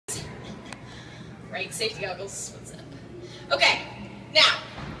Right? Safety goggles. What's up? Okay, now,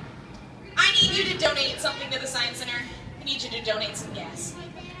 I need you to donate something to the Science Center. I need you to donate some gas.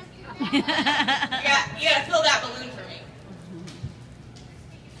 You gotta fill that balloon for me.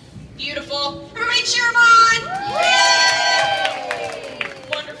 Beautiful. Everybody cheer them on! Yay!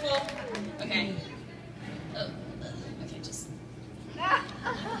 Wonderful. Okay. Okay, just...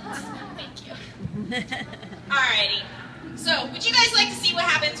 Thank you. Alrighty. So, would you guys like to see what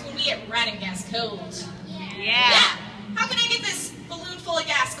happens when we get rad and gas cold? Yeah. How can I get this balloon full of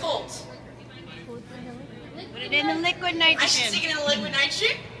gas cold? Put it in the liquid nitrogen. I should stick it in the liquid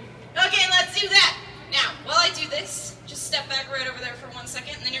nitrogen? Okay, let's do that. Now, while I do this, just step back right over there for 1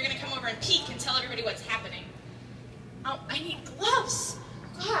 second, and then you're going to come over and peek and tell everybody what's happening. Oh, I need gloves.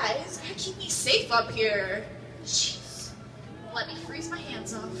 Guys, gotta keep me safe up here. Jeez. Let me freeze my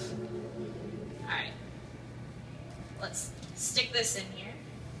hands off. Alright. Let's stick this in here.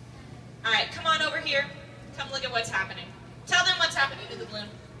 Alright, come on over here. Come look at what's happening. Tell them what's happening to the balloon.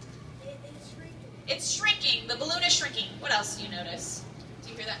 It's shrinking. The balloon is shrinking. What else do you notice? Do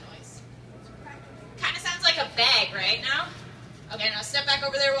you hear that noise? Kind of sounds like a bag right now. Okay, now step back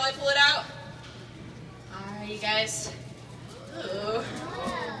over there while I pull it out. Alright, you guys. Ooh.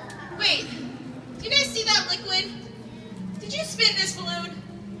 Wait, do you guys see that liquid? Did you spin this balloon?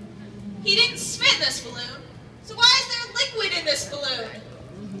 He didn't spin this balloon. So why is there liquid in this balloon?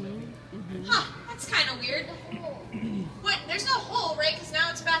 Huh, that's kind of weird. What? There's no hole, right? Because now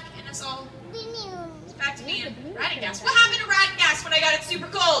it's back and it's all... It's back to being rad and gas. What happened to rad and gas when I got it super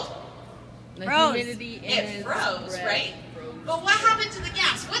cold? It froze, right? But what happened to the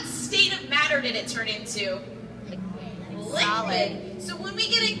gas? What state of matter did it turn into? Liquid. So when we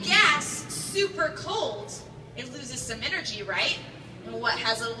get a gas super cold, it loses some energy, right? And what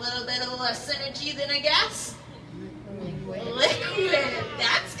has a little bit of less energy than a gas? Liquid.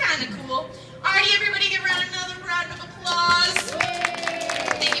 That's kind of cool. Alrighty, everybody give around another round of applause.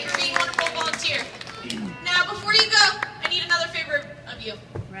 Thank you for being a wonderful volunteer. Now, before you go, I need another favor of you.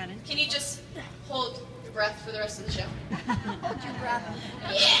 Can you just hold your breath for the rest of the show? Hold your breath.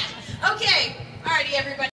 Yeah. Okay. Alrighty, everybody.